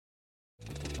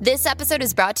This episode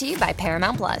is brought to you by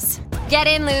Paramount Plus. Get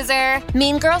in, loser!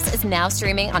 Mean Girls is now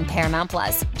streaming on Paramount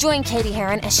Plus. Join Katie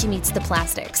Heron as she meets the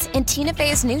plastics in Tina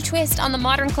Fey's new twist on the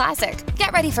modern classic.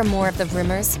 Get ready for more of the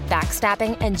rumors,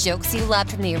 backstabbing, and jokes you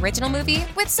loved from the original movie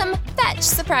with some fetch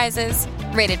surprises.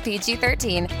 Rated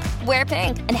PG-13. Wear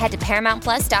pink and head to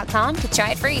ParamountPlus.com to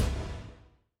try it free.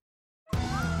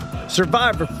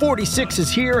 Survivor 46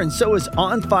 is here, and so is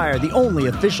On Fire, the only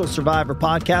official Survivor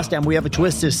podcast, and we have a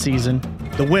twist this season.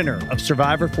 The winner of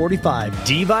Survivor 45,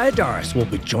 Dee Valladares, will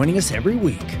be joining us every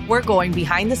week. We're going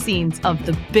behind the scenes of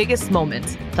the biggest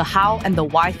moments, the how and the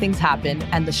why things happen,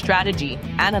 and the strategy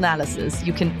and analysis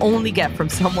you can only get from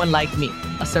someone like me,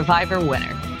 a Survivor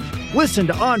winner. Listen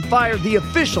to On Fire, the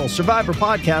official Survivor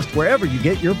podcast, wherever you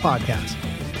get your podcasts.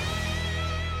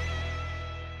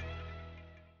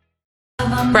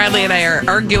 Bradley and I are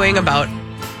arguing about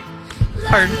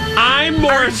I'm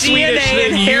more Swedish DNA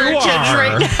than and you heritage are.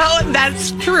 right now, and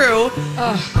that's true.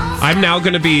 I'm now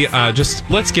going to be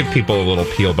let's give people a little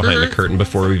peel behind the curtain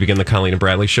before we begin the Colleen and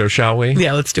Bradley show, shall we?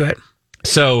 Yeah, let's do it.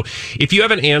 So, if you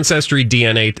have an Ancestry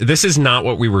DNA, this is not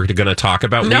what we were going to talk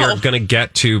about. No. We are going to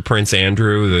get to Prince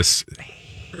Andrew, this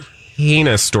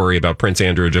heinous story about Prince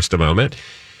Andrew in just a moment.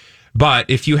 But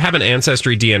if you have an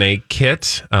Ancestry DNA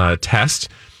kit test,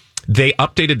 they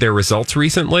updated their results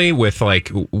recently with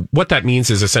what that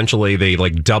means is essentially they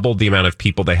doubled the amount of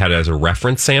people they had as a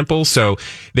reference sample. So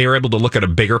they were able to look at a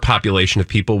bigger population of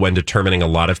people when determining a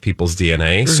lot of people's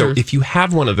DNA. Mm-hmm. So if you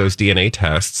have one of those DNA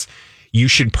tests, you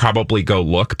should probably go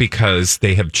look because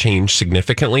they have changed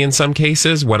significantly in some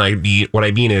cases. What I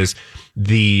mean is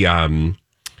the,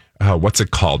 what's it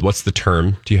called? What's the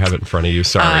term? Do you have it in front of you?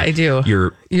 Sorry. I do.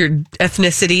 Your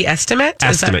ethnicity estimate?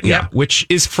 Yeah. Which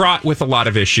is fraught with a lot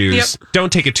of issues. Yep.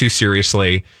 Don't take it too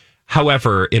seriously.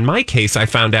 However, in my case, I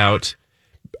found out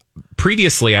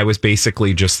previously I was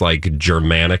basically just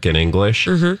Germanic and English.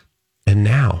 Mm-hmm. And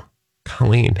now,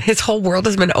 Colleen. His whole world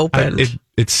has been opened.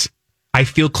 I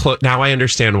feel close. Now I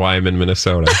understand why I'm in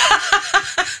Minnesota.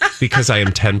 Because I am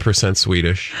 10%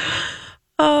 Swedish.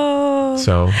 Oh.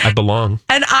 So I belong.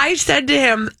 And I said to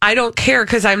him, I don't care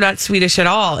because I'm not Swedish at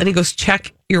all. And he goes,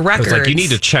 check your records. I was you need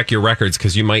to check your records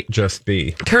because you might just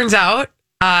be. Turns out,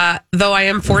 though I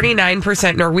am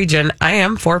 49% Norwegian, I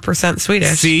am 4%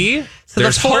 Swedish. See? So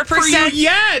there's the 4%, hope for you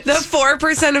yet. The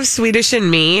 4% of Swedish in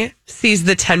me sees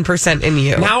the 10% in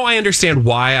you. Now I understand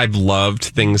why I've loved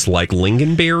things like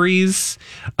lingonberries,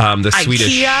 the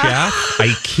Swedish chef,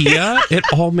 IKEA. It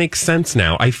all makes sense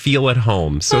now. I feel at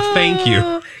home. So thank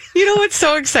you. You know what's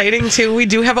so exciting, too? We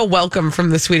do have a welcome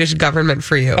from the Swedish government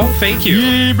for you. Oh, thank you.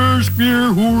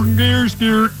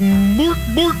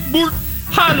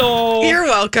 Hello. You're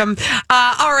welcome.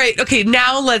 All right. Okay,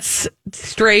 now let's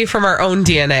stray from our own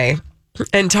DNA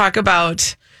and talk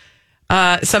about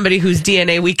somebody whose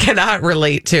DNA we cannot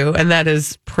relate to, and that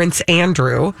is Prince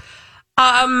Andrew.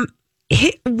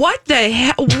 What the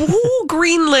hell? Who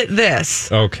greenlit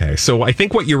this? Okay, so I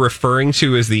think what you're referring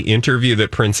to is the interview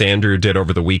that Prince Andrew did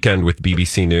over the weekend with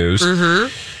BBC News. Mm-hmm.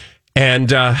 And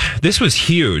this was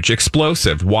huge,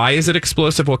 explosive. Why is it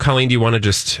explosive? Well, Colleen, do you want to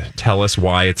just tell us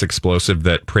why it's explosive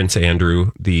that Prince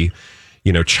Andrew, the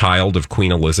child of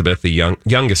Queen Elizabeth, the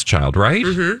youngest child, right?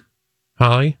 Mm-hmm.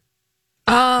 Holly?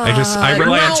 I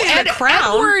realized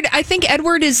Edward. I think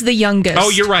Edward is the youngest. Oh,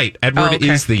 you're right. Edward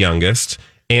is the youngest.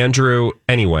 Andrew,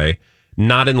 anyway,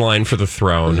 not in line for the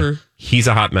throne. Mm-hmm. He's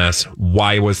a hot mess.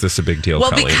 Why was this a big deal,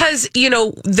 Well, Colleen? because,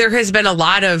 there has been a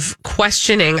lot of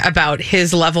questioning about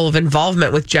his level of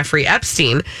involvement with Jeffrey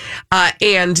Epstein.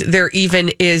 And there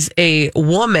even is a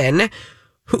woman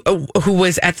who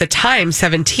was at the time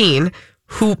 17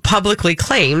 who publicly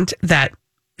claimed that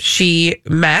she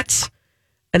met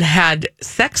and had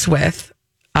sex with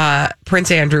Prince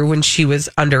Andrew when she was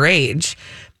underage.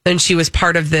 And she was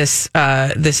part of this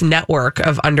network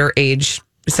of underage,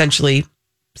 essentially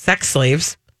sex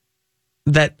slaves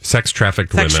sex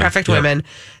trafficked women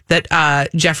that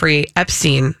Jeffrey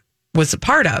Epstein was a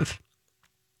part of.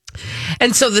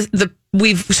 And so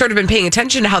we've sort of been paying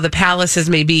attention to how the palace has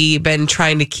maybe been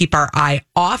trying to keep our eye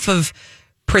off of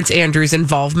Prince Andrew's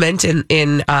involvement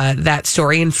in that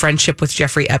story and friendship with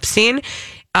Jeffrey Epstein.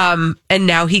 And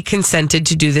now he consented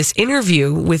to do this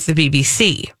interview with the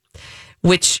BBC,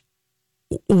 which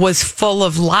was full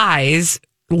of lies,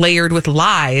 layered with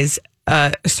lies,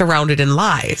 surrounded in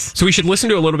lies. So we should listen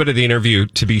to a little bit of the interview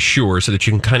to be sure so that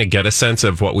you can kind of get a sense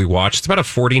of what we watched. It's about a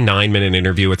 49-minute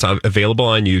interview. It's available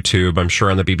on YouTube. I'm sure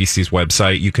on the BBC's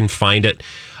website. You can find it.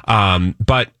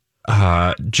 But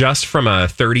just from a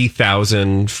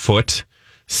 30,000-foot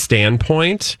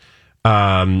standpoint,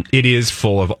 it is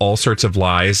full of all sorts of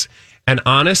lies. And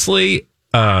honestly,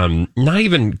 not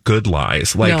even good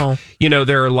lies. Like, No.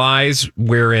 There are lies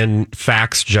wherein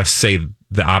facts just say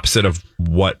the opposite of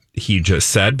what he just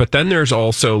said. But then there's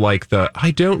also like the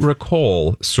I don't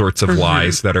recall sorts of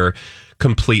lies that are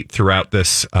complete throughout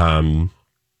this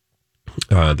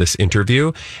this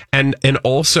interview. And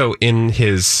also in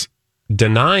his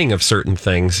denying of certain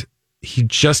things, he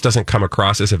just doesn't come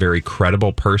across as a very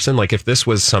credible person. Like if this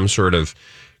was some sort of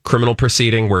criminal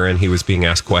proceeding wherein he was being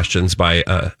asked questions by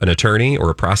an attorney or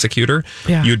a prosecutor,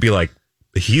 you'd be like,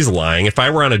 he's lying. If I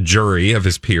were on a jury of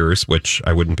his peers, which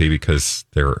I wouldn't be because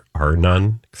there are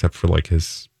none except for like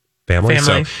his family.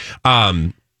 So,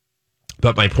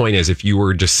 but my point is, if you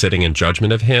were just sitting in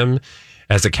judgment of him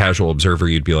as a casual observer,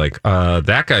 you'd be like,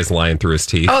 that guy's lying through his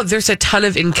teeth. Oh, there's a ton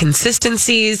of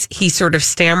inconsistencies. He sort of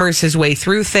stammers his way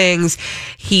through things.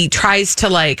 He tries to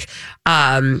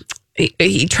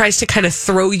he tries to kind of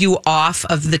throw you off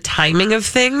of the timing of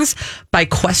things by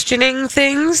questioning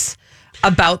things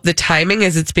about the timing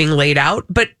as it's being laid out.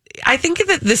 But I think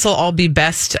that this will all be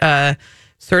best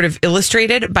sort of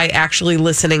illustrated by actually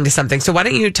listening to something. So why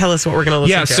don't you tell us what we're going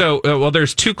to listen to? So,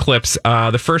 there's two clips.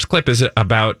 The first clip is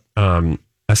about a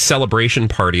celebration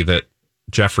party that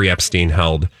Jeffrey Epstein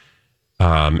held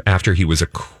after he was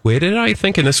acquitted, I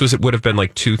think. And this would have been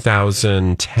like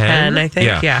 2010. I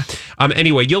think, yeah.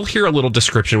 Anyway, you'll hear a little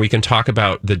description. We can talk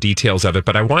about the details of it,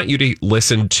 but I want you to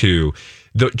listen to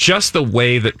just the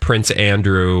way that Prince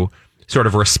Andrew sort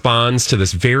of responds to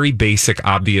this very basic,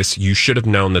 obvious, you should have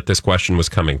known that this question was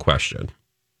coming question.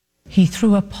 He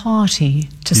threw a party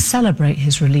to celebrate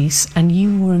his release, and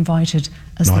you were invited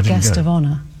as the guest of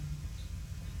honor.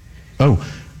 Oh,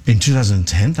 in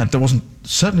 2010? That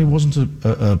certainly wasn't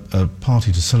a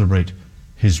party to celebrate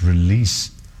his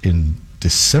release in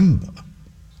December,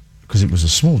 because it was a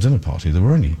small dinner party. There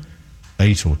were only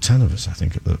 8 or 10 of us, I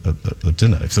think, at the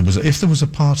dinner. If there was a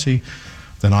party,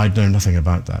 then I'd know nothing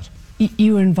about that.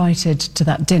 You were invited to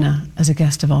that dinner as a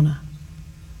guest of honor.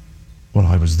 Well,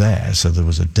 I was there, so there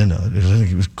was a dinner. I don't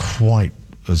think it was quite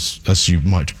as you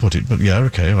might put it, but yeah,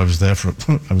 okay. I was there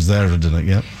at a dinner.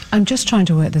 Yeah. I'm just trying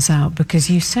to work this out, because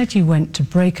you said you went to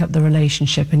break up the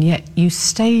relationship, and yet you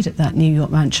stayed at that New York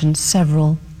mansion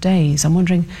several days. I'm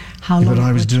wondering how long. But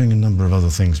I was doing a number of other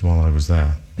things while I was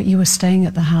there. But you were staying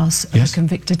at the house of a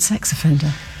convicted sex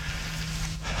offender.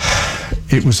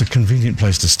 It was a convenient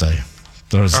place to stay.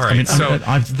 All right,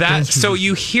 so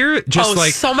you hear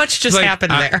just so much just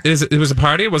happened there. It was a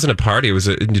party. It wasn't a party. It was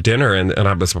a dinner, and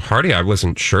I was a party. I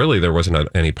wasn't. Surely there wasn't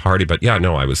any party, but yeah,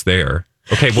 no, I was there.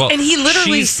 Okay, well, and he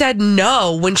literally said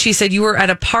no when she said you were at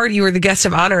a party. You were the guest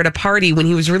of honor at a party when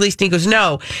he was released. And he goes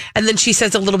no, and then she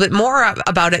says a little bit more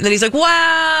about it, and then he's like,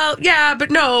 well, yeah, but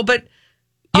no, but.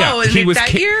 Yeah, he was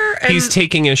that year? And he's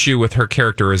taking issue with her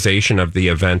characterization of the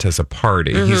event as a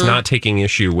party. Mm-hmm. He's not taking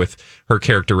issue with her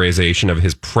characterization of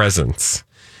his presence,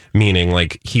 meaning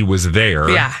like he was there.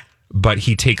 Yeah. But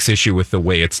he takes issue with the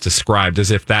way it's described, as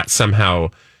if that somehow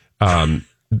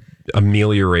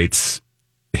ameliorates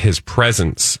his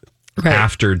presence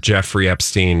after Jeffrey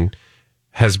Epstein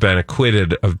has been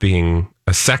acquitted of being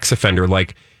a sex offender.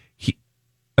 Like,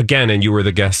 and you were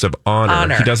the guest of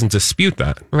honor. He doesn't dispute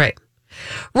that.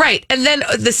 Right. And then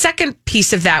the second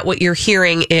piece of that, what you're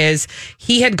hearing is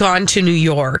he had gone to New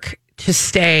York to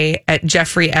stay at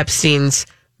Jeffrey Epstein's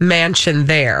mansion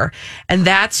there. And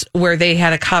that's where they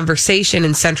had a conversation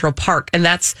in Central Park. And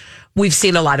we've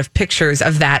seen a lot of pictures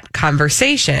of that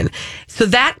conversation. So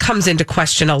that comes into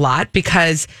question a lot,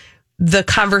 because the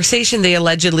conversation they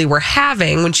allegedly were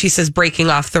having when she says breaking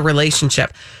off the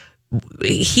relationship,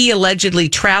 he allegedly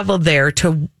traveled there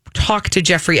to talk to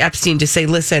Jeffrey Epstein to say,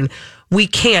 listen, we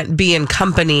can't be in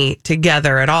company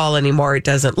together at all anymore. It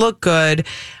doesn't look good.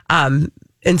 And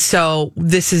so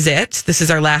this is it. This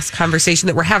is our last conversation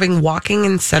that we're having walking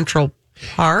in Central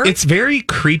Park. It's very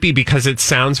creepy because it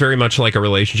sounds very much like a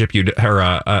relationship or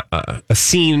a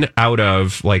scene out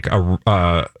of like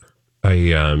a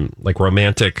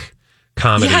romantic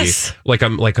comedy. Yes.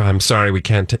 I'm sorry, we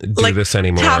can't do this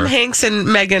anymore. Tom Hanks and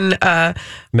Meg Ryan.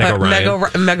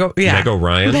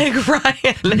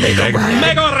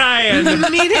 The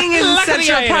meeting in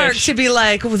Central Park should be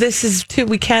like, well, this is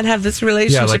we can't have this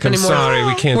relationship anymore. I'm sorry,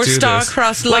 we can't do this. We're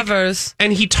star-crossed lovers.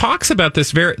 And he talks about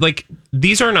this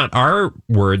these are not our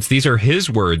words, these are his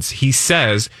words. He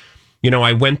says,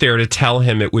 I went there to tell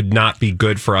him it would not be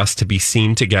good for us to be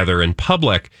seen together in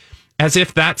public. As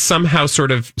if that's somehow sort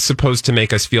of supposed to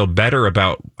make us feel better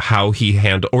about how he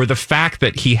handled, or the fact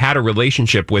that he had a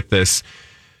relationship with this,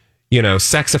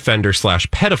 sex offender /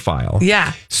 pedophile.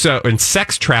 Yeah. So, and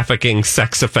sex trafficking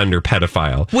sex offender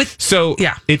pedophile.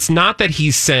 It's not that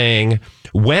he's saying,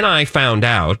 When I found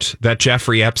out that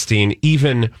Jeffrey Epstein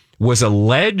even was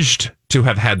alleged to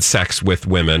have had sex with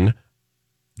women,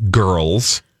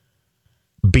 girls,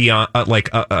 beyond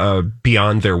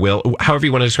beyond their will, however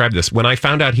you want to describe this. When I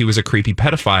found out he was a creepy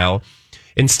pedophile,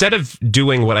 instead of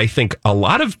doing what I think a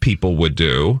lot of people would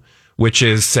do, which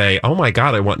is say, oh my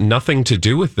God, I want nothing to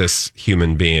do with this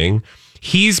human being,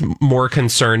 he's more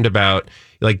concerned about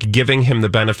like giving him the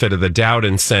benefit of the doubt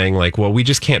and saying like, well, we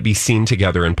just can't be seen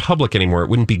together in public anymore. It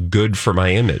wouldn't be good for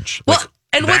my image. Well, like,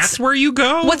 and that's where you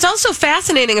go. What's also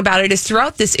fascinating about it is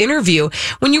throughout this interview,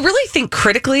 when you really think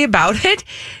critically about it,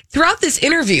 throughout this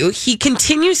interview, he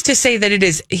continues to say that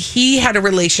he had a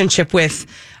relationship with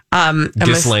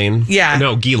Ghislaine. Ghislaine.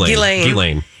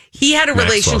 Ghislaine. He had a Maxwell,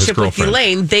 relationship with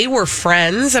Ghislaine. They were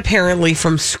friends, apparently,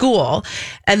 from school.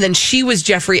 And then she was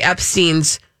Jeffrey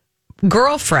Epstein's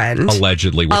girlfriend.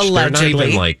 Allegedly. Which they're not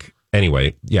even like...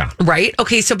 Anyway, yeah. Right?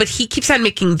 Okay, but he keeps on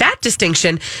making that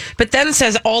distinction, but then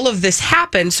says all of this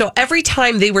happened. So every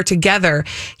time they were together,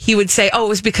 he would say, oh, it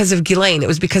was because of Ghislaine. It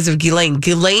was because of Ghislaine.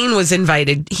 Ghislaine was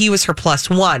invited. He was her plus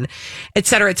one, et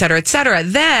cetera, et cetera, et cetera.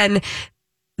 Then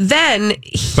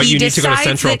but you need to go to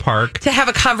Central Park to have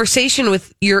a conversation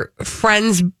with your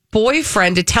friend's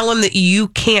boyfriend to tell him that you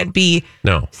can't be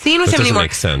seen with him anymore.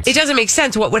 Make sense. It doesn't make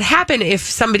sense. What would happen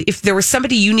if there was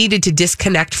somebody you needed to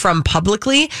disconnect from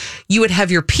publicly? You would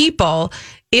have your people,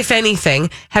 if anything,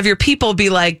 be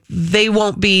like, they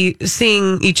won't be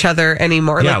seeing each other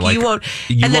anymore. Yeah, like you won't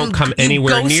come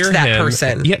anywhere near that him.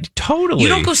 person. Yeah, totally. You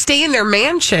don't go stay in their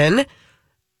mansion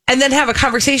and then have a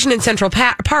conversation in Central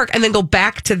Park and then go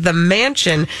back to the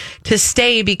mansion to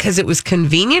stay because it was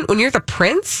convenient when you're the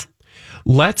prince.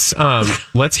 Let's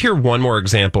hear one more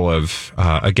example of,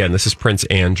 again, this is Prince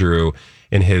Andrew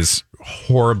in his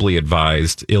horribly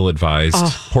ill-advised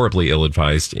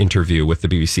interview with the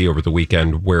BBC over the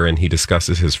weekend, wherein he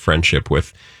discusses his friendship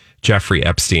with Jeffrey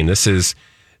Epstein. This is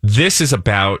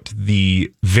about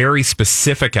the very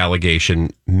specific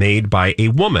allegation made by a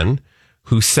woman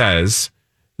who says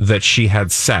that she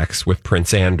had sex with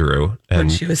Prince Andrew when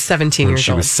she was 17 years old.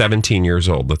 She was 17 years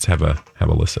old. Let's have a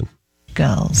listen.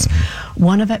 Girls.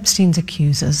 One of Epstein's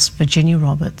accusers, Virginia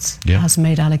Roberts, has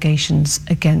made allegations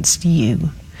against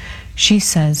you. She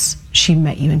says she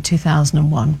met you in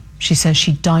 2001. She says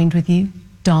she dined with you,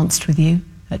 danced with you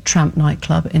at Tramp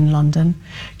nightclub in London.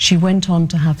 She went on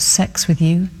to have sex with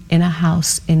you in a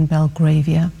house in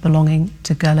Belgravia belonging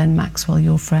to Ghislaine Maxwell,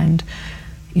 your friend.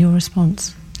 Your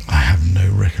response? I have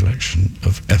no recollection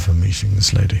of ever meeting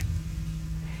this lady.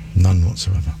 None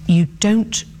whatsoever. You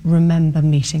don't remember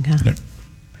meeting her? No.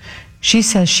 She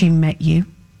says she met you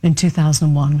in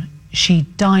 2001. She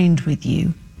dined with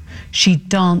you. She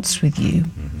danced with you.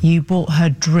 You bought her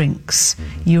drinks.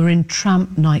 You were in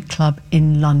Tramp nightclub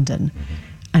in London.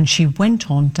 And she went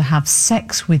on to have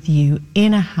sex with you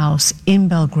in a house in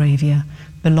Belgravia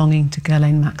belonging to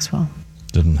Ghislaine Maxwell.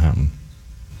 Didn't happen.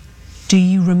 Do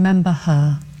you remember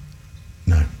her?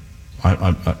 No.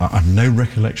 I have no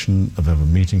recollection of ever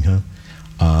meeting her.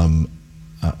 I'm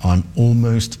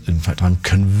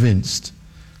convinced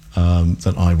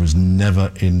that I was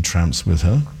never in Tramps with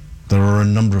her. There are a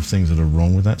number of things that are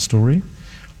wrong with that story.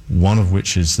 One of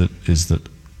which is that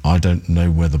I don't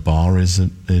know where the bar is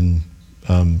in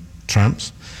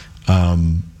Tramps.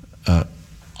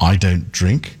 I don't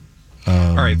drink.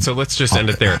 All right, so let's just end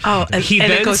it there. He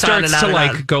then starts to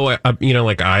like go, I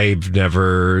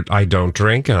don't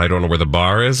drink and I don't know where the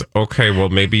bar is. Okay, well,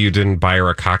 maybe you didn't buy her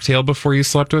a cocktail before you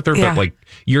slept with her, but like,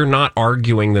 you're not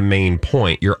arguing the main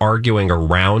point. You're arguing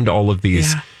around all of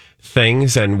these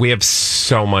things, and we have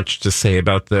so much to say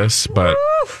about this, but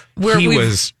he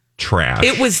was trash.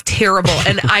 It was terrible.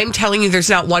 And I'm telling you, there's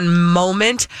not one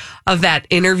moment of that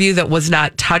interview that was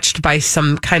not touched by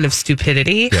some kind of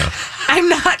stupidity. Yeah. I'm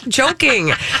not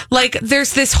joking. Like,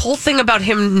 there's this whole thing about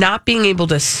him not being able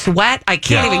to sweat. I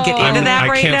can't even get into that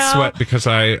right now. I can't sweat because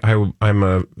I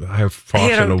have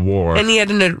fought in a war. And he had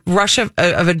a rush of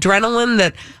adrenaline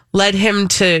that led him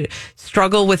to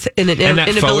struggle with an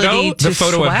inability to sweat. The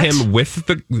photo of him with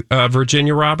the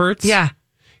Virginia Roberts. Yeah.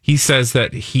 He says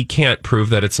that he can't prove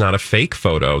that it's not a fake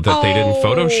photo, that they didn't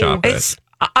Photoshop it. It's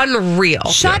unreal.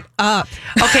 Shut up.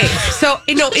 Okay, so,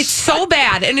 it's so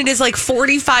bad, and it is like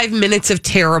 45 minutes of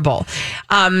terrible.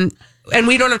 And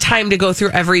we don't have time to go through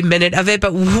every minute of it,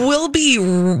 but we'll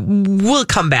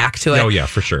come back to it. Oh, yeah,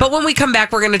 for sure. But when we come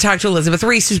back, we're going to talk to Elizabeth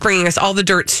Reese, who's bringing us all the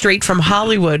dirt straight from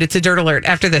Hollywood. It's a Dirt Alert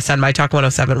after this on My Talk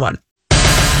 107.1.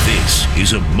 This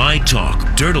is a My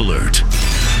Talk Dirt Alert.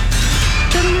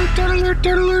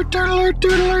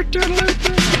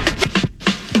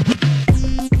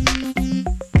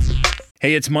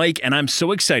 Hey, it's Mike, and I'm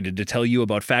so excited to tell you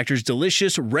about Factor's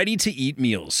delicious, ready-to-eat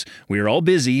meals. We are all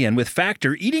busy, and with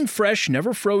Factor, eating fresh,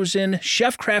 never frozen,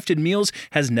 chef-crafted meals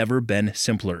has never been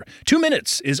simpler. 2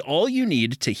 minutes is all you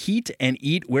need to heat and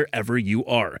eat wherever you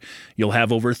are. You'll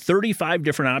have over 35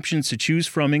 different options to choose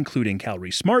from, including Calorie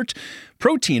Smart,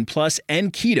 Protein Plus,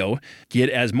 and Keto.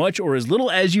 Get as much or as little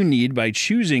as you need by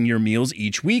choosing your meals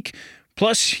each week.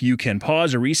 Plus, you can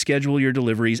pause or reschedule your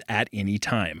deliveries at any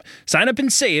time. Sign up and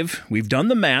save. We've done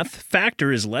the math.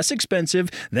 Factor is less expensive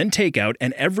than takeout,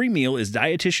 and every meal is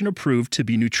dietitian approved to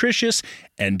be nutritious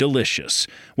and delicious.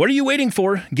 What are you waiting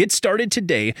for? Get started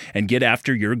today and get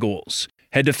after your goals.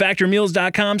 Head to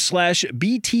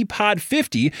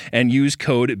factormeals.com/BTPod50 and use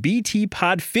code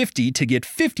BTPod50 to get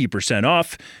 50%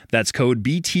 off. That's code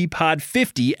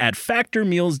BTPod50 at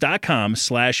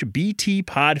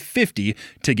factormeals.com/BTPod50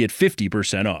 to get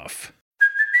 50% off.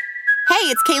 Hey,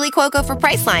 it's Kaylee Cuoco for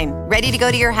Priceline. Ready to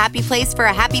go to your happy place for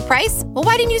a happy price? Well,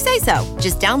 why didn't you say so?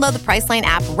 Just download the Priceline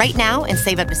app right now and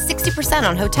save up to 60%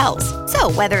 on hotels.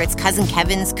 So whether it's Cousin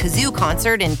Kevin's Kazoo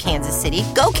Concert in Kansas City,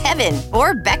 go Kevin,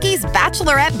 or Becky's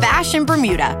Bachelorette Bash in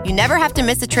Bermuda, you never have to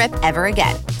miss a trip ever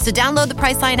again. So download the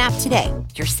Priceline app today.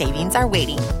 Your savings are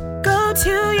waiting. Go to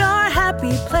your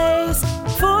happy place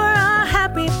for a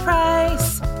happy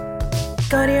price.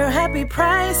 Go to your happy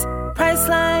price,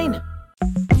 Priceline.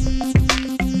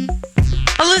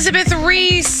 Elizabeth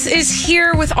Reese is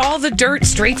here with all the dirt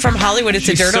straight from Hollywood. It's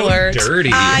She's a dirt so alert. dirty.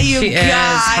 You guys.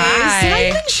 Hi. I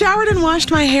even showered and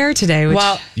washed my hair today. Which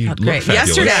Well, You felt look great. fabulous.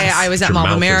 Yesterday, I was at Your Mall of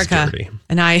mouth is America, dirty.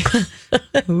 and I,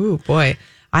 ooh boy,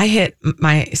 I hit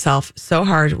myself so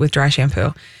hard with dry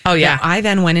shampoo. Oh, yeah. that I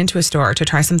then went into a store to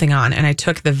try something on, and I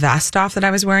took the vest off that I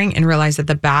was wearing and realized that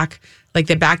the back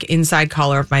inside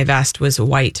collar of my vest was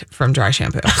white from dry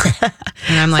shampoo.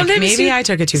 And I'm like, maybe I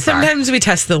took it too far. Sometimes we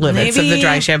test the limits of the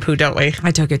dry shampoo, don't we? I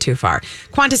took it too far.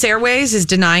 Qantas Airways is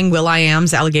denying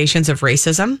will.i.am's allegations of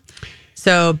racism.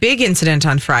 So, big incident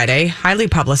on Friday, highly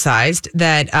publicized,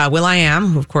 that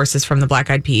will.i.am, who of course is from the Black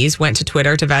Eyed Peas, went to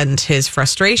Twitter to vent his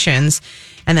frustrations.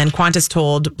 And then Qantas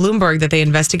told Bloomberg that they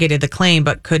investigated the claim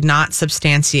but could not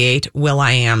substantiate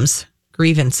will.i.am's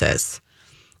grievances.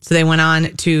 So they went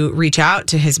on to reach out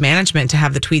to his management to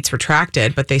have the tweets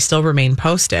retracted, but they still remain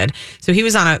posted. So he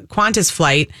was on a Qantas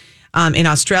flight in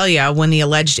Australia when the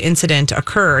alleged incident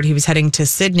occurred. He was heading to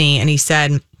Sydney, and he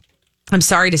said, "I'm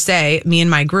sorry to say, me and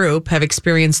my group have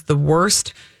experienced the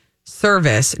worst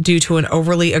service due to an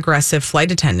overly aggressive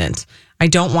flight attendant. I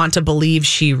don't want to believe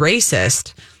she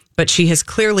racist, but she has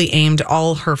clearly aimed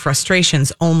all her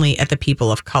frustrations only at the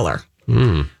people of color."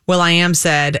 will.i.am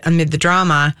said, amid the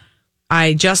drama,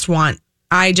 I just want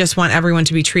everyone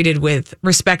to be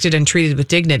respected and treated with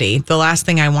dignity. The last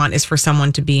thing I want is for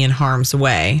someone to be in harm's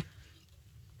way.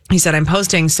 He said, I'm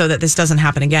posting so that this doesn't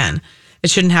happen again. It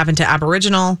shouldn't happen to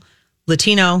Aboriginal,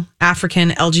 Latino,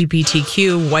 African,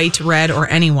 LGBTQ, white, red, or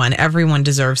anyone. Everyone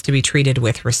deserves to be treated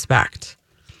with respect.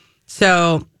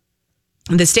 So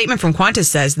the statement from Qantas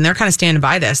says, and they're kind of standing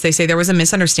by this, they say there was a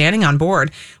misunderstanding on board,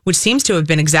 which seems to have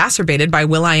been exacerbated by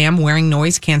will.i.am wearing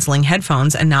noise-canceling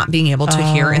headphones and not being able to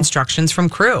hear instructions from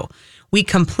crew. We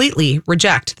completely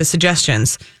reject the suggestion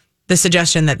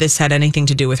that this had anything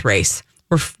to do with race.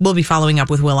 We'll be following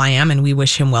up with will.i.am, and we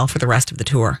wish him well for the rest of the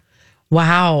tour.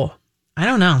 Wow. I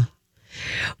don't know.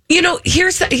 You know,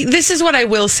 this is what I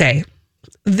will say.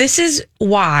 This is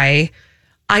why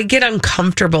I get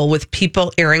uncomfortable with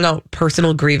people airing out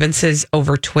personal grievances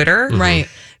over Twitter. Right.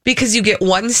 Because you get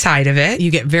one side of it.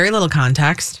 You get very little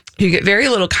context.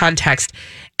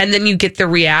 And then you get the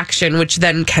reaction, which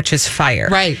then catches fire.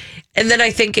 Right. And then I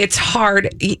think it's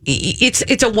hard.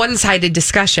 It's a one-sided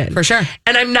discussion. For sure.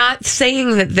 And I'm not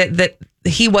saying that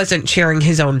he wasn't sharing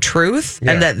his own truth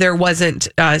and that there wasn't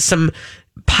some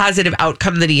positive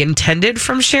outcome that he intended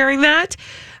from sharing that.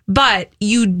 But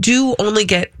you do only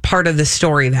get part of the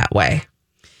story that way.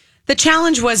 The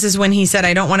challenge is when he said,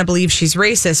 I don't want to believe she's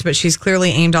racist, but she's clearly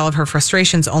aimed all of her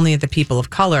frustrations only at the people of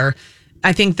color.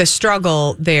 I think the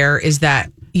struggle there is that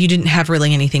you didn't have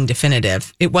really anything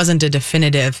definitive. It wasn't a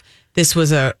definitive, this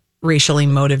was a racially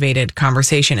motivated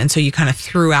conversation. And so you kind of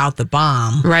threw out the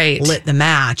bomb, right? Lit the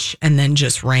match, and then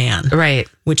just ran. Right.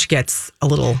 Which gets a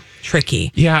little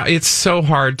tricky. Yeah, it's so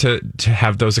hard to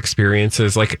have those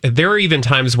experiences. Like, there are even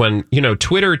times when,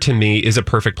 Twitter to me is a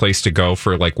perfect place to go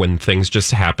for like when things just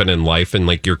happen in life and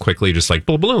like you're quickly just like,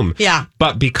 bloom. Yeah.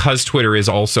 But because Twitter is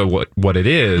also what it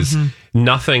is,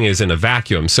 nothing is in a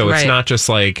vacuum. So it's not just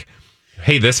like,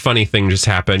 hey, this funny thing just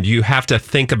happened. You have to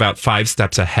think about 5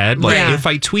 steps ahead. Like, if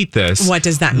I tweet this, what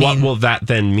does that mean? What will that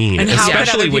then mean? And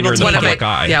especially when you're in the public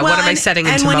eye. Yeah, what am I setting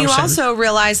into motion? And when you also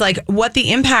realize, like, what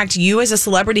the impact you as a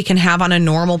celebrity can have on a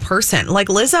normal person. Like,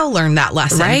 Lizzo learned that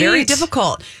lesson. Right. Very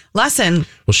difficult lesson.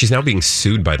 Well, she's now being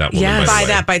sued by that woman. Yeah, by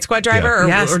that Bite Squad driver or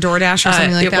DoorDash or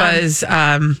something like that. It was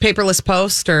Paperless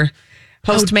Post or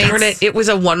Postmates. Darn it. It was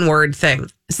a one-word thing.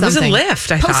 Something. It was a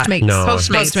Lyft, I thought. Postmates. No.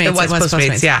 Postmates. It was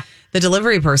Postmates, yeah. The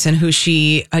delivery person who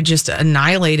she just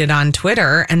annihilated on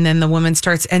Twitter, and then the woman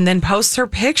starts and then posts her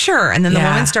picture, and then the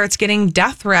woman starts getting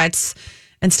death threats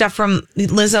and stuff from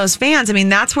Lizzo's fans. I mean,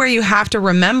 that's where you have to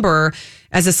remember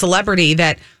as a celebrity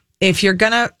that if you're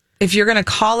gonna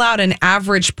call out an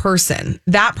average person,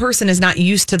 that person is not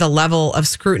used to the level of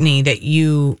scrutiny that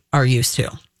you are used to.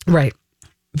 Right.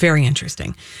 Very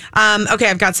interesting. Okay,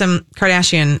 I've got some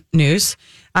Kardashian news.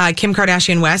 Kim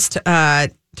Kardashian West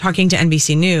talking to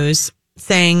NBC News,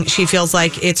 saying she feels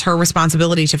like it's her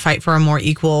responsibility to fight for a more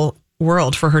equal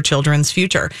world for her children's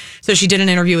future. So she did an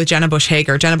interview with Jenna Bush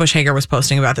Hager. Jenna Bush Hager was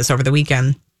posting about this over the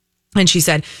weekend. And she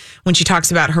said, when she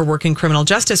talks about her work in criminal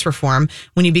justice reform,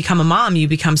 when you become a mom, you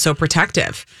become so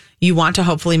protective. You want to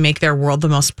hopefully make their world the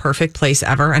most perfect place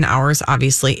ever, and ours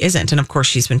obviously isn't. And of course,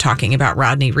 she's been talking about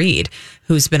Rodney Reed,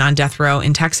 who's been on death row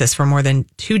in Texas for more than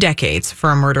 2 decades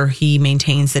for a murder he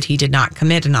maintains that he did not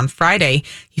commit. And on Friday,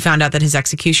 he found out that his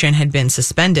execution had been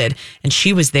suspended, and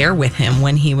she was there with him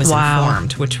when he was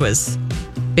informed, which was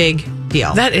big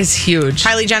deal. That is huge.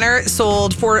 Kylie Jenner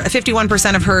sold for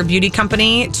 51% of her beauty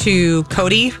company to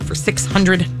Coty for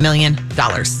 $600 million.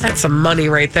 That's some money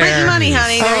right there. Plenty money,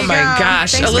 honey. There you my go.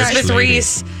 gosh. Thanks, Elizabeth guys.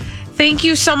 Reese, thank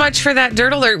you so much for that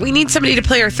Dirt Alert. We need somebody to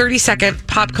play our 30-second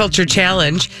pop culture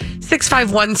challenge.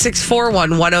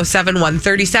 651-641-1071.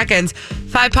 30 seconds.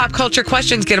 5 pop culture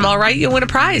questions. Get them all right. You'll win a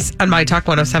prize on My Talk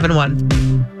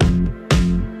 1071.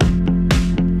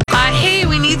 Hey,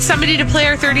 we need somebody to play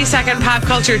our 30-second pop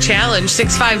culture challenge.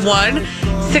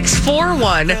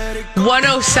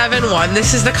 651-641-1071.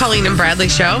 This is the Colleen and Bradley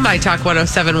Show, My Talk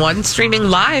 1071, streaming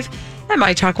live at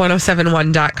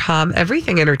MyTalk1071.com.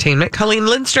 Everything Entertainment. Colleen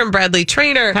Lindstrom, Bradley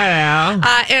Trainer. Hello.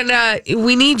 And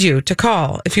we need you to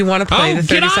call if you want to play the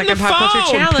 30-second pop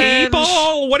culture challenge.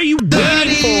 People, what are you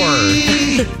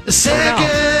waiting for?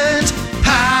 Second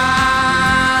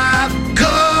pop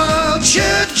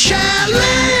culture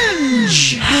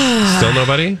challenge. Still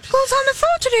nobody? Who's on the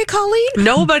phone today, Colleen?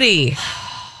 Nobody.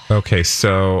 Okay,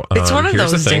 so It's one of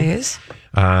here's those the thing. days.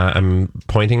 I'm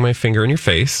pointing my finger in your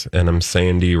face, and I'm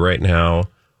saying to you right now,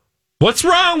 what's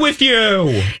wrong with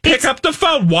you? Pick up the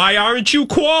phone. Why aren't you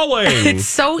calling? It's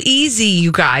so easy,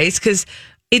 you guys, because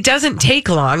it doesn't take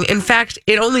long. In fact,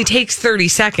 it only takes 30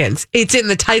 seconds. It's in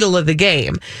the title of the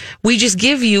game. We just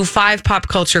give you 5 pop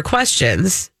culture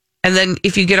questions, and then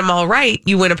if you get them all right,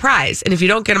 you win a prize. And if you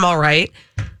don't get them all right,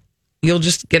 you'll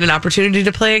just get an opportunity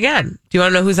to play again. Do you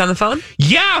want to know who's on the phone?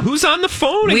 Yeah, who's on the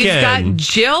phone We've again? got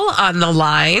Jill on the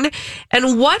line.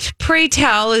 And what, pray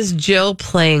tell, is Jill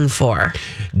playing for?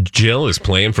 Jill is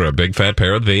playing for a big fat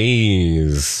pair of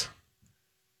these.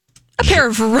 A pair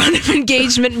of Run of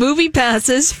Engagement movie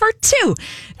passes for 2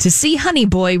 to see Honey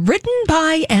Boy, written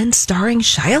by and starring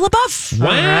Shia LaBeouf.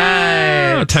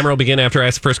 Wow. Timer will begin after I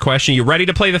ask the first question. You ready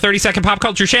to play the 30-second pop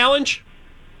culture challenge?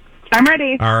 I'm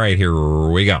ready. All right, here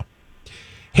we go.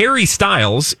 Harry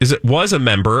Styles was a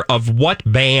member of what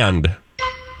band?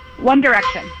 One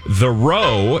Direction. The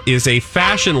Row is a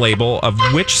fashion label of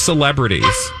which celebrities?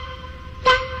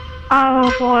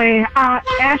 Oh, boy.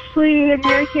 Ashley and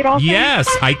Mary-Kate Olsen? Yes,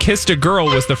 I Kissed a Girl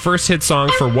was the first hit song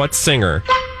for what singer?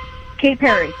 Kate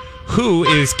Perry. Who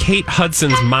is Kate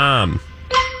Hudson's mom?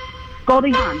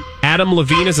 Goldie Hawn. Adam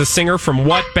Levine is a singer from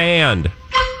what band?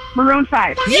 Maroon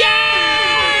 5.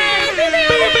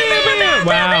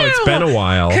 Wow, it's been a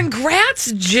while.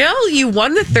 Congrats, Jill. You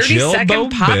won the 30-second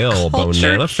pop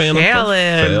culture Bonella fan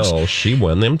challenge. of Phil. She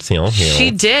won them till here. She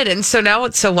did. And so now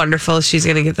what's so wonderful is she's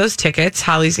going to get those tickets.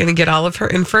 Holly's going to get all of her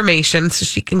information so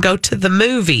she can go to the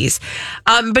movies.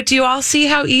 But do you all see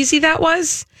how easy that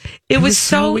was? It was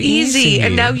so easy.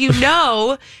 And now you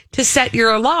know to set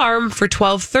your alarm for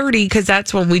 12:30 because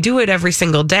that's when we do it every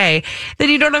single day. Then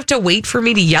you don't have to wait for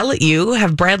me to yell at you,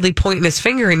 have Bradley pointing his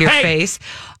finger in your face.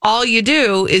 All you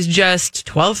do is just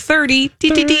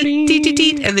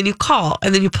 12:30, and then you call,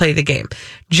 and then you play the game.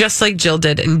 Just like Jill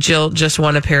did, and Jill just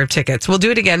won a pair of tickets. We'll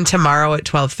do it again tomorrow at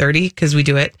 12:30 because we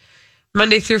do it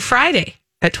Monday through Friday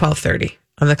at 12:30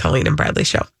 on the Colleen and Bradley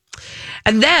Show.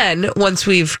 And then once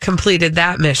we've completed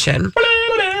that mission,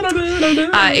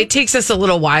 It takes us a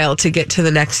little while to get to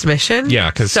the next mission. Yeah,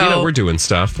 because we're doing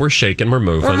stuff. We're shaking. We're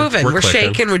moving. We're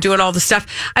shaking. We're doing all the stuff.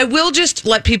 I will just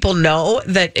let people know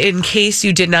that in case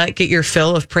you did not get your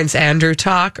fill of Prince Andrew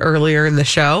talk earlier in the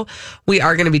show, we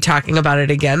are going to be talking about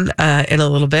it again in a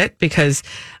little bit because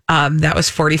that was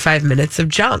 45 minutes of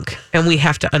junk and we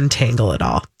have to untangle it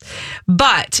all.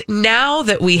 But now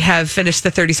that we have finished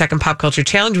the 30-second pop culture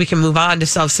challenge, we can move on to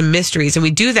solve some mysteries. And we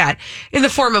do that in the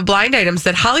form of blind items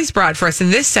that Holly's brought for us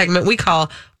in this segment we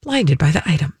call Blinded by the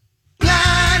Item.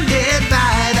 Blinded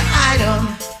by the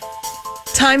item.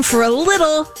 Time for a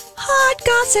little hot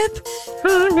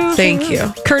gossip. Thank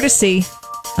you. Courtesy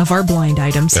of our blind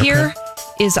items. Okay. Here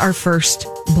is our first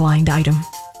blind item.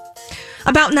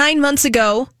 About 9 months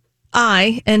ago,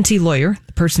 I, NT Lawyer,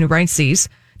 the person who writes these,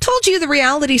 told you the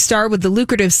reality star with the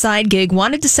lucrative side gig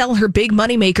wanted to sell her big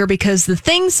moneymaker because the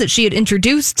things that she had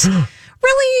introduced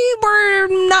really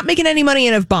were not making any money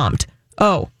and have bombed.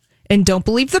 Oh, and don't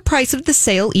believe the price of the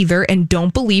sale either, and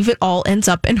don't believe it all ends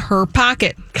up in her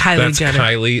pocket. That's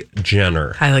Kylie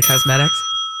Jenner. Kylie Cosmetics.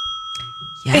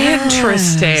 Yes.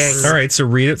 Interesting. All right, so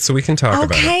read it so we can talk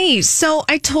about it. Okay, so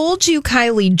I told you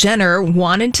Kylie Jenner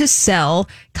wanted to sell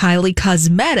Kylie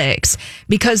Cosmetics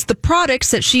because the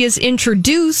products that she has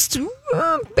introduced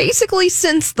basically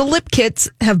since the lip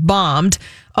kits have bombed.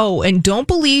 Oh, and don't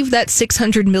believe that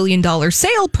 $600 million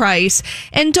sale price,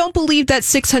 and don't believe that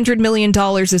 $600 million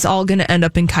is all going to end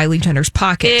up in Kylie Jenner's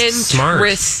pocket.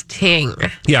 Interesting.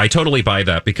 Yeah, I totally buy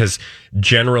that because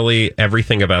generally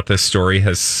everything about this story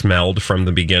has smelled from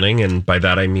the beginning. And by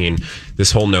that, I mean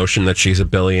this whole notion that she's a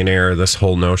billionaire, this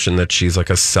whole notion that she's like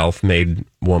a self-made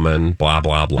woman, blah,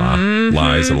 blah, blah. Mm-hmm.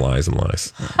 Lies and lies and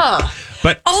lies. Huh.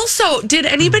 But also, did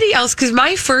anybody else, because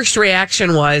my first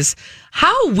reaction was,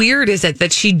 how weird is it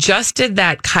that she just did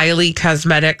that Kylie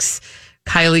Cosmetics,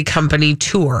 Kylie Company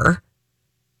tour,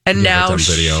 and now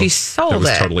she sold it? That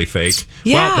was totally fake.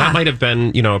 Yeah. Well, that might have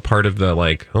been, a part of the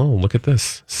oh, look at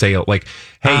this sale. Like,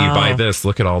 hey, you buy this,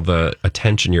 look at all the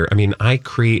attention I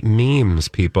create memes,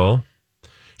 people.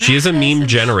 She is a meme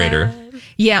generator.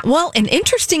 Yeah, well, and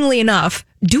interestingly enough,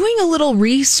 doing a little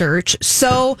research,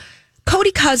 so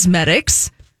Coty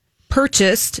Cosmetics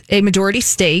purchased a majority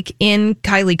stake in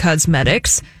Kylie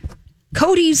Cosmetics.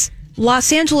 Coty's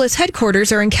Los Angeles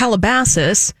headquarters are in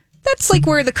Calabasas. That's like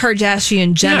where the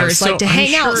Kardashian Jenners like to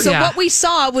hang out. So what we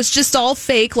saw was just all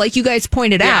fake, like you guys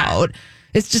pointed out.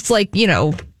 It's just like,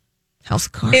 House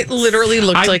of Cards. It literally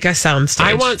looked like a soundstage.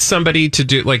 I want somebody to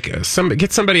do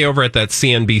get somebody over at that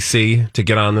CNBC to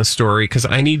get on this story because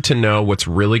I need to know what's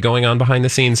really going on behind the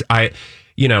scenes. I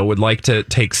would like to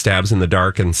take stabs in the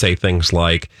dark and say things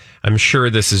like, I'm sure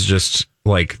this is just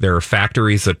like there are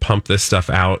factories that pump this stuff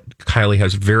out. Kylie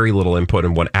has very little input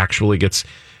in what actually gets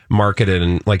marketed,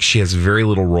 and she has very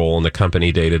little role in the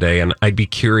company day to day. And I'd be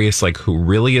curious who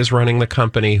really is running the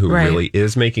company, who really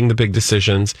is making the big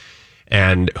decisions,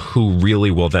 and who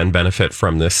really will then benefit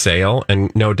from this sale.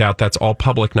 And no doubt that's all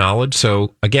public knowledge.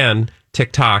 So again,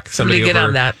 TikTok, somebody get over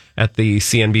on that at the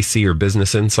CNBC or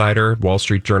Business Insider, Wall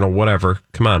Street Journal, whatever.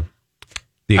 Come on.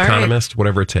 The Economist,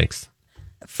 whatever it takes.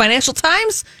 Financial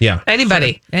Times? Yeah.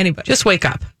 Anybody. Just wake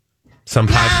up. Some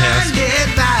podcast.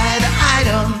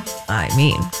 I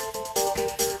mean,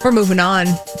 we're moving on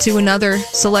to another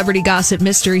celebrity gossip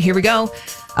mystery. Here we go.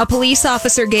 A police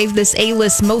officer gave this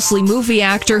A-list, mostly movie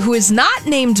actor who is not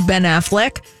named Ben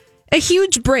Affleck a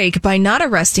huge break by not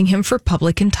arresting him for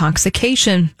public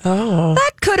intoxication. Oh.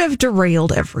 That could have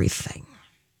derailed everything.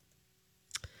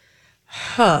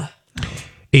 Huh.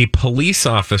 A police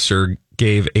officer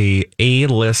gave a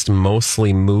A-list,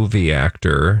 mostly movie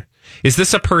actor. Is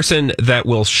this a person that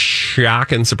will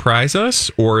shock and surprise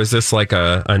us, or is this like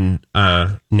a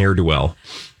ne'er-do-well?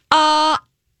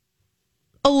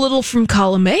 A little from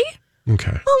column A.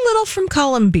 Okay. A little from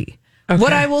column B. Okay.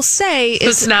 What I will say is...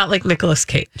 it's not like Nicolas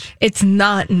Cage. It's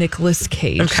not Nicolas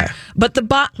Cage. Okay. But the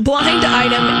blind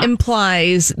item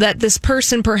implies that this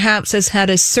person perhaps has had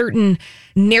a certain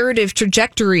narrative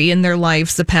trajectory in their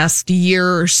lives the past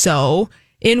year or so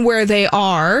in where they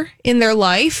are in their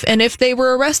life. And if they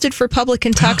were arrested for public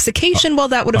intoxication, well,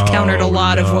 that would have countered a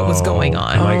lot of what was going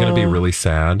on. Am I going to be really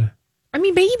sad? I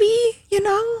mean, maybe,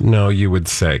 No, you would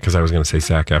say, because I was going to say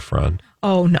Zac Efron.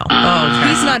 Oh, no. Oh, okay.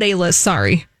 He's not A-list,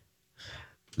 sorry.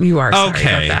 You are sorry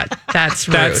okay. about that. That's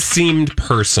rude. That seemed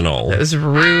personal. It was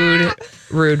rude.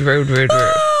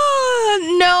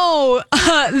 No.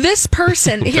 This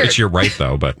person here. You're right,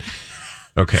 though, but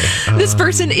okay. This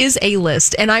person is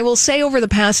A-list, and I will say over the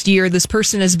past year, this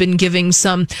person has been giving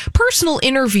some personal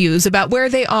interviews about where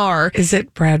they are. Is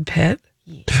it Brad Pitt?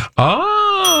 Oh.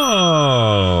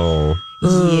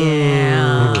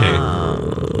 Yeah. Okay.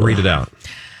 Read it out.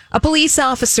 A police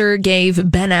officer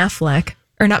gave Brad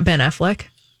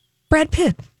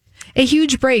Pitt, a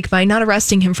huge break by not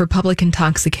arresting him for public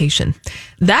intoxication.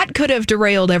 That could have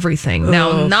derailed everything.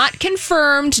 Now, not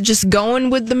confirmed, just going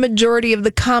with the majority of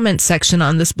the comment section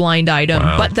on this blind item.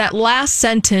 Wow. But that last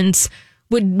sentence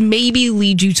would maybe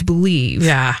lead you to believe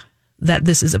that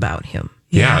this is about him.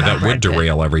 Yeah, that would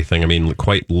derail everything. I mean,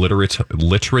 quite literative.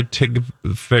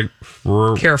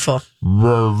 Careful.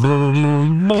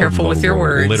 Careful with your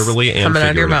words. Literally and coming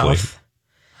out of your figuratively. mouth.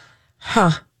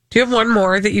 Huh. Do you have one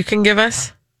more that you can give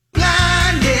us? Yay!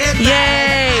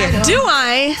 Do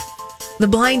I? The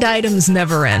blind items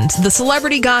never end. The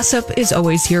celebrity gossip is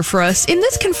always here for us. In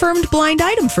this confirmed blind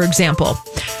item, for example,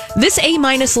 this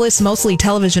A-minus list, mostly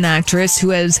television actress who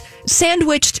has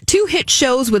sandwiched 2 hit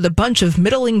shows with a bunch of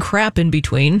middling crap in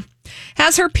between,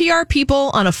 has her PR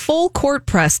people on a full court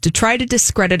press to try to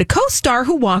discredit a co-star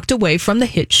who walked away from the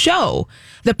hit show.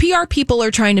 The PR people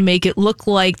are trying to make it look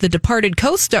like the departed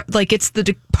co-star, like it's the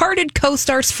departed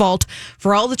co-star's fault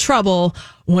for all the trouble,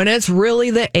 when it's really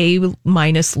the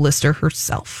A-minus lister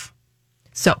herself.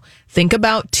 So think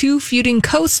about 2 feuding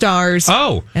co-stars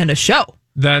and a show.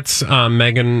 That's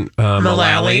Megan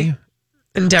Mullally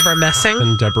and Deborah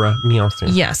Messing.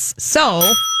 Yes.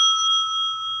 So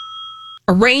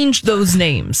arrange those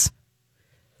names.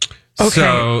 Okay.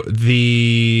 So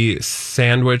the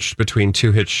sandwich between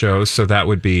 2 hit shows, so that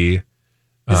would be...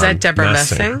 Is that Deborah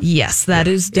Messing? Yes, that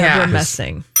is Deborah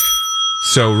Messing.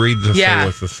 So read the thing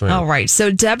with the thing. All right.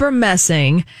 So Deborah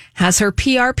Messing has her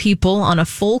PR people on a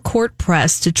full court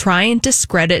press to try and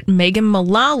discredit Megan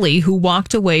Mullally, who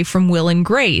walked away from Will and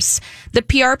Grace. The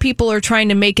PR people are trying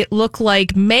to make it look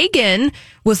like Megan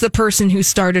was the person who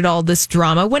started all this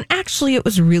drama, when actually it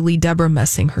was really Deborah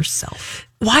Messing herself.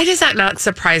 Why does that not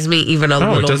surprise me even a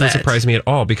little bit? It doesn't surprise me at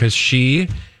all, because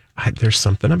there's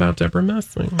something about Deborah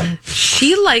Messing.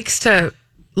 She likes to,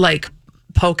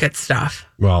 poke at stuff.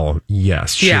 Well,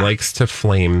 yes. She likes to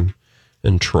flame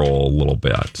and troll a little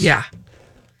bit. Yeah.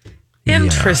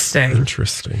 Interesting. Yeah,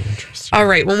 interesting. All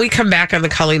right. When we come back on the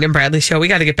Colleen and Bradley show, we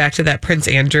got to get back to that Prince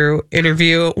Andrew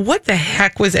interview. What the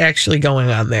heck was actually going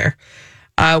on there?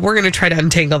 We're going to try to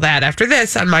untangle that after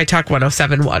this on My Talk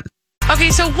 107.1. Okay,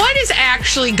 so what is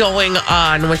actually going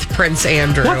on with Prince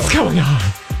Andrew? What's going on?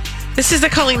 This is the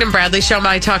Colleen and Bradley show,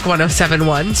 My Talk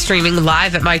 107.1, streaming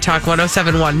live at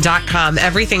MyTalk1071.com.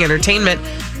 Everything Entertainment.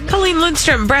 Colleen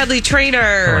Lindstrom, Bradley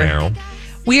Traynor. Hello.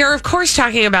 We are, of course,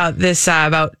 talking about this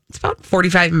it's about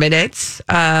 45 minutes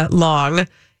long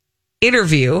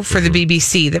interview for the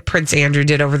BBC that Prince Andrew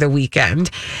did over the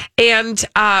weekend. And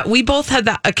we both had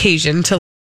the occasion to.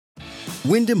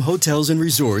 Wyndham Hotels and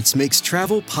Resorts makes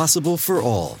travel possible for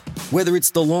all. Whether it's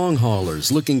the long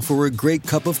haulers looking for a great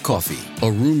cup of coffee,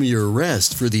 a roomier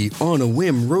rest for the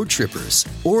on-a-whim road trippers,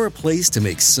 or a place to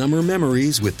make summer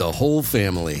memories with the whole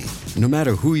family. No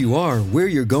matter who you are, where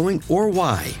you're going, or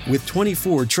why, with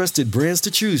 24 trusted brands to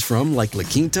choose from like La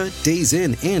Quinta, Days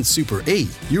Inn, and Super 8,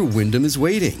 your Wyndham is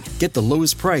waiting. Get the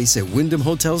lowest price at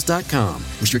WyndhamHotels.com.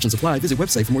 Restrictions apply. Visit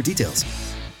website for more details.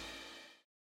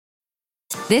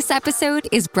 This episode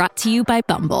is brought to you by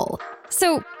Bumble.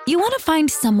 So, you want to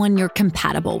find someone you're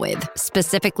compatible with,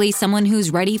 specifically someone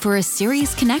who's ready for a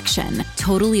serious connection,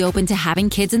 totally open to having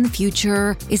kids in the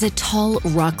future, is a tall,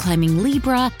 rock-climbing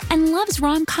Libra, and loves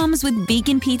rom-coms with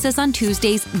vegan pizzas on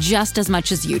Tuesdays just as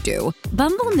much as you do.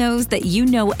 Bumble knows that you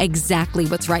know exactly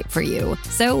what's right for you.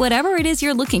 So, whatever it is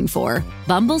you're looking for,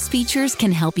 Bumble's features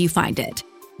can help you find it.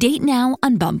 Date now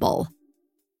on Bumble.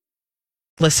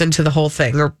 Listen to the whole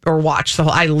thing or watch the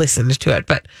whole. I listened to it,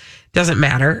 but it doesn't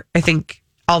matter. I think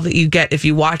all that you get if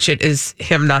you watch it is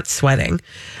him not sweating.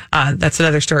 That's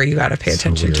another story. You got to pay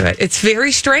attention to it. It's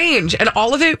very strange, and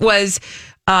all of it was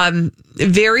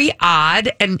very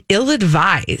odd and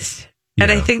ill-advised. Yeah.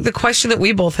 And I think the question that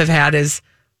we both have had is,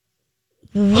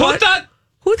 who thought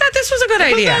this was a good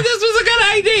idea? Who thought this was a good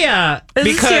idea?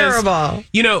 This is terrible.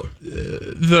 You know,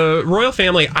 the royal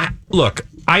family.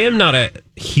 I am not a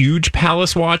huge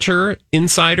palace watcher,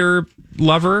 insider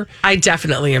lover. I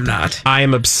definitely am not. I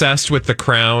am obsessed with the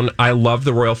crown. I love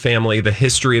the royal family, the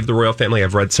history of the royal family.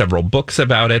 I've read several books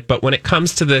about it. But when it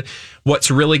comes to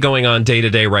what's really going on day to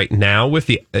day right now with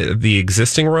the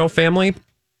existing royal family,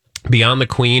 beyond the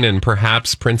Queen and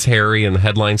perhaps Prince Harry and the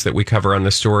headlines that we cover on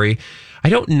the story, I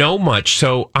don't know much.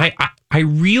 So I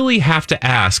really have to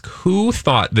ask, who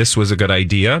thought this was a good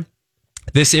idea?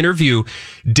 This interview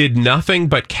did nothing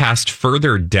but cast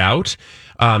further doubt.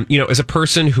 As a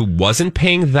person who wasn't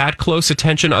paying that close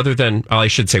attention, other than, I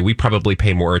should say, we probably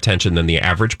pay more attention than the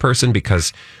average person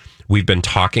because We've been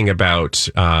talking about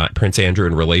Prince Andrew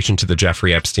in relation to the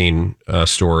Jeffrey Epstein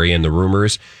story and the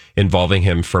rumors involving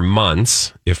him for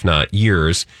months, if not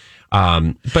years.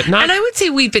 But not. And I would say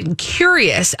we've been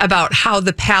curious about how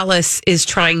the palace is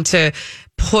trying to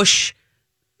push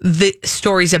the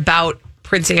stories about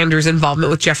Prince Andrew's involvement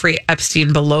with Jeffrey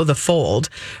Epstein below the fold,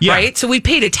 right? So we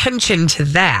paid attention to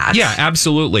that. Yeah,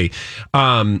 absolutely.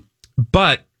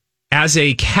 But as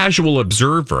a casual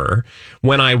observer,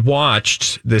 when I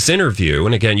watched this interview,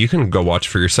 and again, you can go watch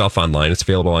for yourself online. It's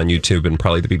available on YouTube and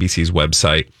probably the BBC's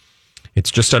website.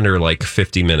 It's just under like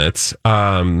 50 minutes.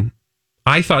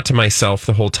 I thought to myself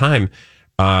the whole time,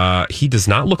 he does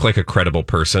not look like a credible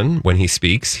person when he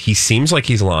speaks. He seems like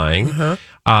he's lying.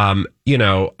 You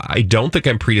know, I don't think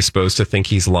I'm predisposed to think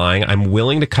he's lying. I'm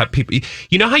willing to cut people.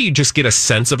 You know how you just get a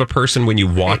sense of a person when you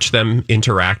watch them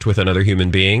interact with another human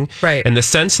being? Right. And the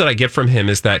sense that I get from him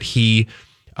is that he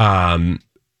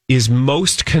is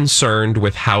most concerned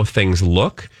with how things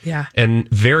look and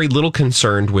very little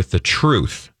concerned with the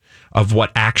truth of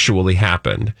what actually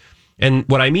happened. And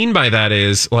what I mean by that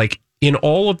is, like, in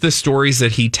all of the stories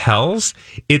that he tells,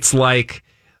 it's like,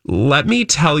 let me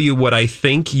tell you what I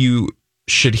think you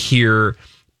should hear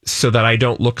so that I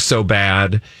don't look so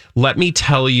bad. Let me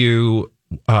tell you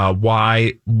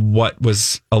why what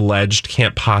was alleged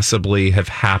can't possibly have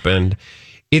happened.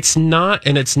 It's not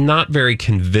very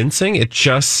convincing. It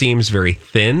just seems very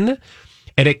thin.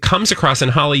 And it comes across,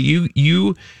 and Holly,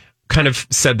 you kind of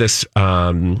said this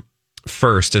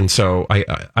first, and so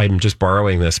I'm just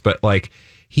borrowing this, but like,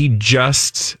 he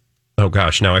just, oh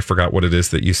gosh, now I forgot what it is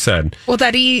that you said. Well,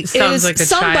 that he Sounds is like a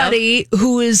somebody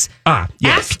who is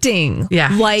acting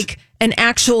like an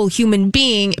actual human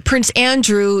being. Prince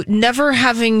Andrew never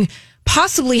having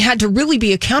possibly had to really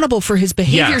be accountable for his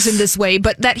behaviors in this way,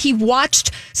 but that he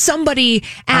watched somebody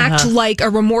act like a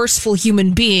remorseful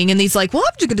human being, and he's like, well,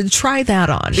 I'm just going to try that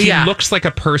on. He looks like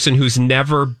a person who's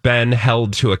never been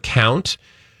held to account,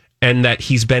 and that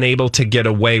he's been able to get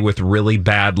away with really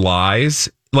bad lies.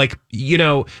 Like, you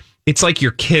know, it's like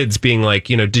your kids being like,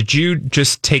 you know, did you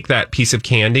just take that piece of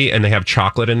candy and they have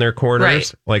chocolate in their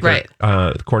corners,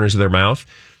 the corners of their mouth?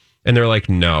 And they're like,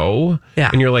 no. Yeah.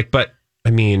 And you're like, but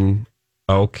I mean,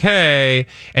 okay.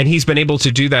 And he's been able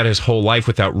to do that his whole life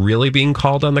without really being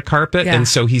called on the carpet. Yeah. And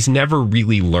so he's never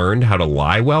really learned how to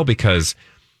lie well because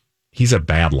he's a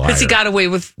bad liar. Because he got away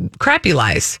with crappy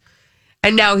lies.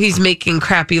 And now he's making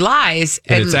crappy lies.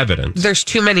 And it's evident. There's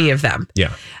too many of them.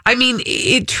 Yeah. I mean,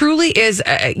 it truly is,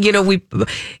 in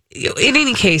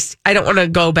any case, I don't want to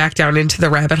go back down into the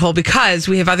rabbit hole because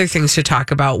we have other things to talk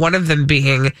about. One of them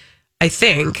being, I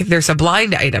think, there's a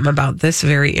blind item about this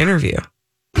very interview.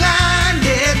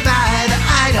 Blinded by the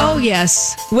item. Oh,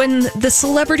 yes. When the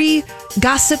celebrity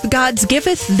gossip gods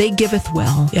giveth, they giveth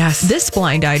well. Yes. This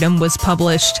blind item was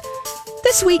published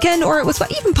this weekend, or it was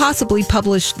even possibly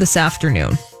published this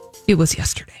afternoon. It was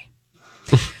yesterday.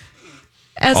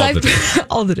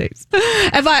 All the days.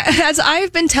 As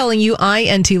I've been telling you,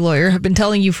 NT Lawyer, have been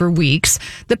telling you for weeks,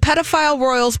 the pedophile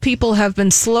royals people have been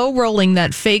slow rolling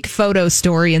that fake photo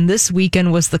story, and this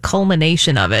weekend was the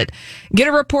culmination of it. Get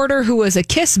a reporter who was a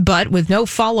kiss butt with no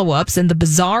follow-ups, and the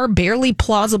bizarre, barely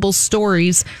plausible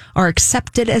stories are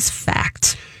accepted as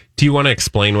fact. Do you want to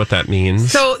explain what that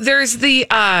means? So there's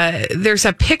there's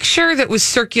a picture that was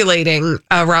circulating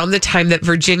around the time that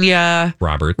Virginia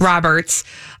Roberts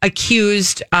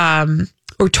accused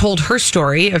or told her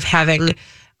story of having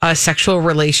a sexual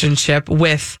relationship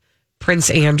with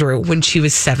Prince Andrew when she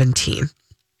was 17.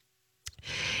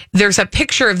 There's a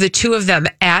picture of the two of them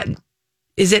at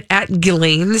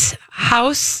Ghislaine's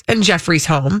house and Jeffrey's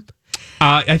home?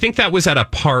 I think that was at a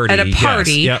party. At a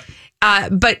party. Yes.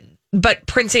 Yep. But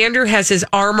Prince Andrew has his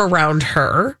arm around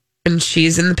her, and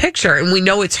she's in the picture. And we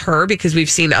know it's her because we've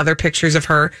seen other pictures of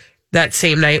her that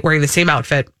same night wearing the same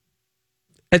outfit,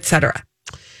 etc.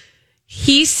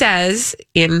 He says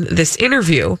in this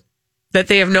interview that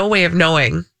they have no way of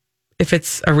knowing if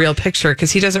it's a real picture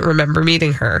because he doesn't remember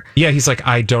meeting her. Yeah, he's like,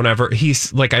 I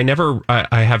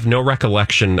have no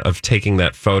recollection of taking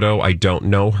that photo. I don't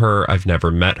know her. I've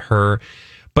never met her.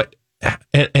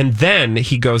 And then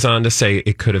he goes on to say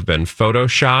it could have been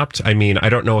photoshopped. I mean, I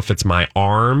don't know if it's my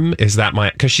arm. Is that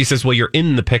my... Because she says, well, you're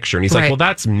in the picture. And he's like, well,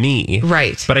 that's me.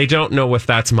 Right. But I don't know if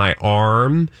that's my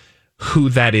arm, who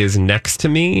that is next to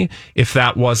me, if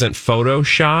that wasn't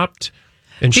photoshopped.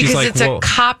 And she's like, because it's a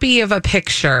copy of a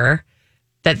picture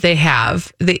that they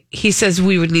have. He says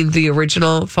we would need the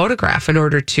original photograph in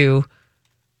order to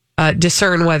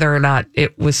discern whether or not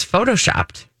it was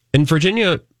photoshopped. And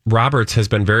Virginia Roberts has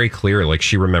been very clear. Like,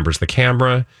 she remembers the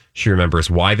camera. She remembers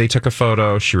why they took a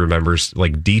photo. She remembers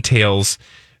like details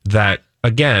that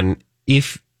again,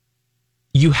 if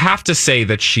you have to say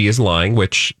that she is lying,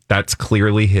 which that's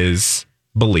clearly his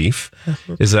belief,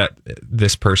 is that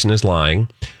this person is lying.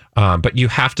 But you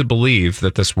have to believe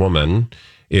that this woman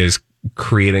is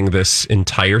creating this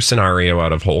entire scenario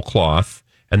out of whole cloth.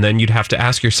 And then you'd have to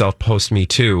ask yourself, post Me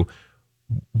Too,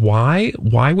 why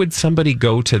would somebody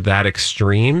go to that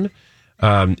extreme?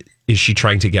 Is she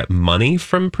trying to get money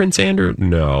from Prince Andrew?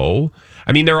 No.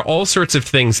 I mean, there are all sorts of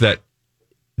things that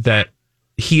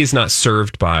he is not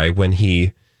served by when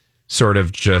he sort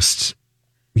of just,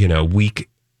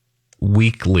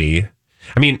 weekly.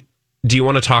 I mean, do you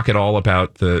want to talk at all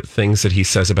about the things that he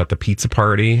says about the pizza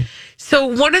party? So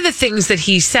one of the things that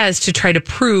he says to try to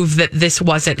prove that this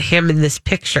wasn't him in this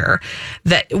picture,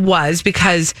 that was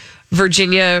because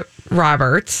Virginia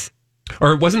Roberts,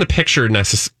 or it wasn't the picture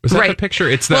necessarily. Was that the picture?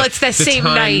 It's the, it's the same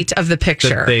night of the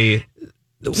picture that they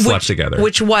slept together,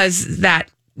 which was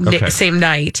that same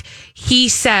night. He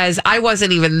says, I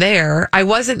wasn't even there. I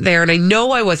wasn't there. And I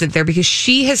know I wasn't there because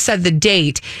she has said the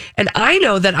date. And I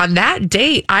know that on that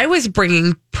date, I was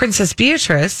bringing Princess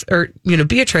Beatrice,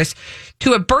 Beatrice,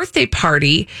 to a birthday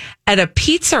party at a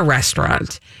pizza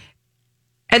restaurant.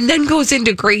 And then goes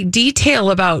into great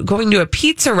detail about going to a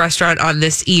pizza restaurant on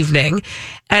this evening.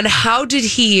 And how did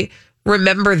he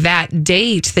remember that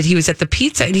date that he was at the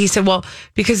pizza? And he said, well,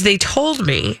 because they told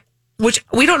me. Which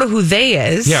we don't know who they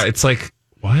is. Yeah, it's like,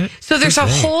 what? So there's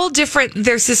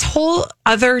there's this whole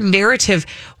other narrative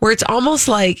where it's almost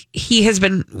like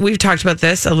we've talked about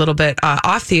this a little bit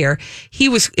off the air.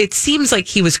 It seems like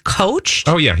he was coached.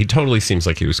 Oh yeah, he totally seems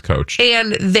like he was coached.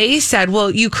 And they said,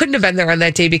 well, you couldn't have been there on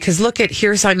that day because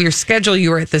here's on your schedule, you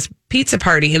were at this pizza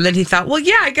party. And then he thought, well,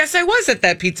 yeah, I guess I was at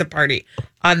that pizza party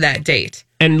on that date.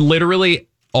 And literally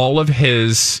all of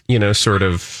his, sort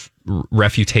of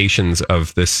refutations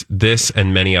of this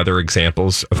and many other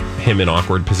examples of him in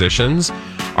awkward positions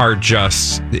are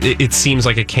just, it seems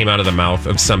like it came out of the mouth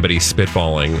of somebody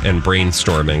spitballing and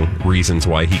brainstorming reasons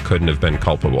why he couldn't have been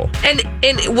culpable. And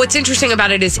what's interesting about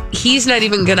it is he's not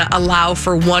even going to allow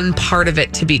for one part of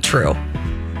it to be true.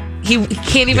 He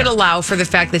can't even allow for the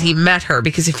fact that he met her,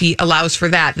 because if he allows for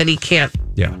that, then he can't.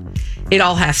 Yeah. It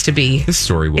all has to be. This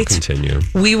story will continue.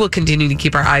 We will continue to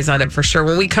keep our eyes on it for sure.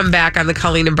 When we come back on the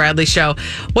Colleen and Bradley Show,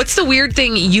 what's the weird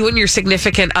thing you and your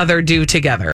significant other do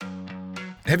together?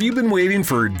 Have you been waiting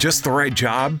for just the right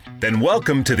job? Then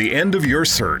welcome to the end of your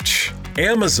search.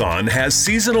 Amazon has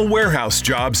seasonal warehouse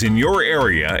jobs in your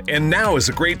area, and now is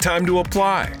a great time to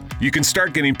apply. You can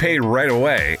start getting paid right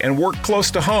away and work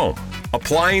close to home.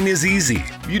 Applying is easy.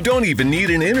 You don't even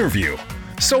need an interview.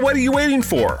 So what are you waiting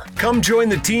for? Come join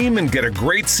the team and get a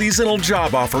great seasonal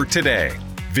job offer today.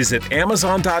 Visit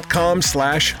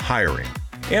Amazon.com/hiring.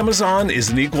 Amazon is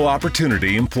an equal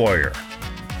opportunity employer.